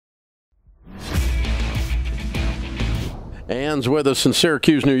Ann's with us in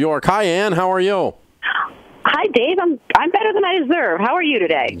Syracuse, New York. Hi, Ann. How are you? Hi, Dave. I'm better than I deserve. How are you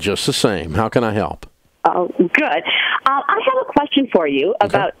today? Just the same. How can I help? Oh, good. I have a question for you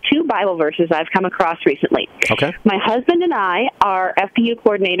about two Bible verses I've come across recently. Okay. My husband and I are FPU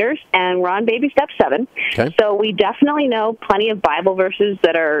coordinators, and we're on baby step 7. Okay. So we definitely know plenty of Bible verses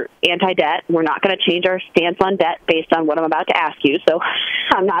that are anti-debt. We're not going to change our stance on debt based on what I'm about to ask you, so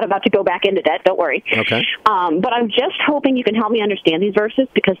I'm not about to go back into debt. Don't worry. Okay. But I'm just hoping you can help me understand these verses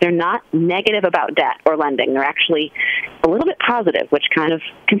because they're not negative about debt or lending. They're actually a little bit positive, which kind of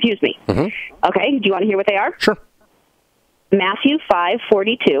confused me. Mm-hmm. Okay. Do you want to hear what they are? Sure. Matthew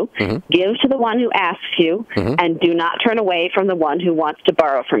 5:42, give to the one who asks you, and do not turn away from the one who wants to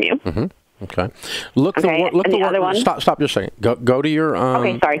borrow from you. Okay. Look Okay, the and the other one? Stop just a second. Go to your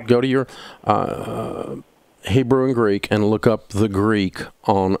go to your Hebrew and Greek and look up the Greek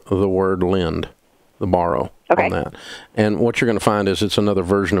on the word lend, the borrow on that. And what you're going to find is it's another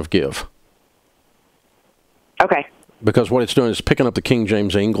version of give. Okay. Because what it's doing is picking up the King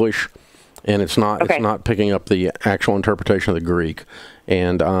James English, and it's not picking up the actual interpretation of the Greek,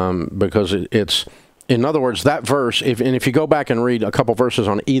 and because it's in other words that verse. If you go back and read a couple verses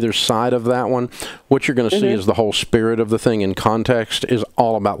on either side of that one, what you're going to see is the whole spirit of the thing in context is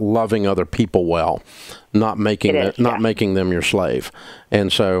all about loving other people well, not making them your slave,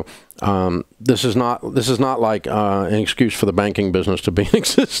 and so. This is not like an excuse for the banking business to be in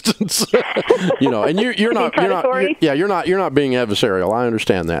existence, you know. And you're not being adversarial. I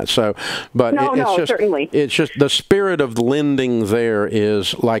understand that. So, but it's just the spirit of lending. There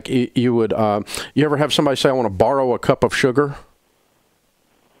is like you would. You ever have somebody say, "I want to borrow a cup of sugar,"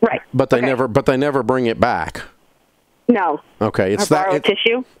 right? But they never bring it back. No. Okay, it's borrow a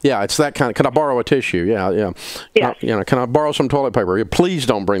tissue? Yeah, it's that kind of. Can I borrow a tissue? Yeah. Yeah. Can I borrow some toilet paper? Please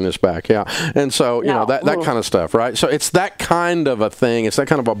don't bring this back. Yeah, and so you know that kind of stuff, right? So it's that kind of a thing. It's that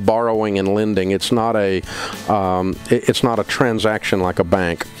kind of a borrowing and lending. It's not a transaction like a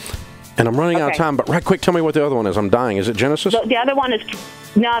bank. And I'm running out of time, but right quick, tell me what the other one is. I'm dying. Is it Genesis? The other one is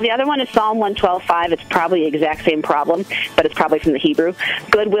Psalm 112:5. It's probably the exact same problem, but it's probably from the Hebrew.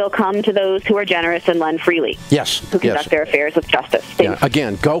 Good will come to those who are generous and lend freely. Yes. Who conduct their affairs with justice. Yeah.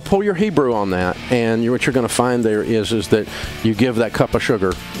 Again, go pull your Hebrew on that, and what you're going to find there is that you give that cup of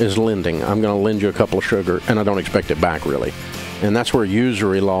sugar is lending. I'm going to lend you a cup of sugar, and I don't expect it back, really. And that's where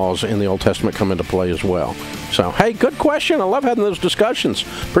usury laws in the Old Testament come into play as well. So, hey, good question. I love having those discussions.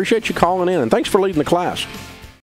 Appreciate you calling in, and thanks for leading the class.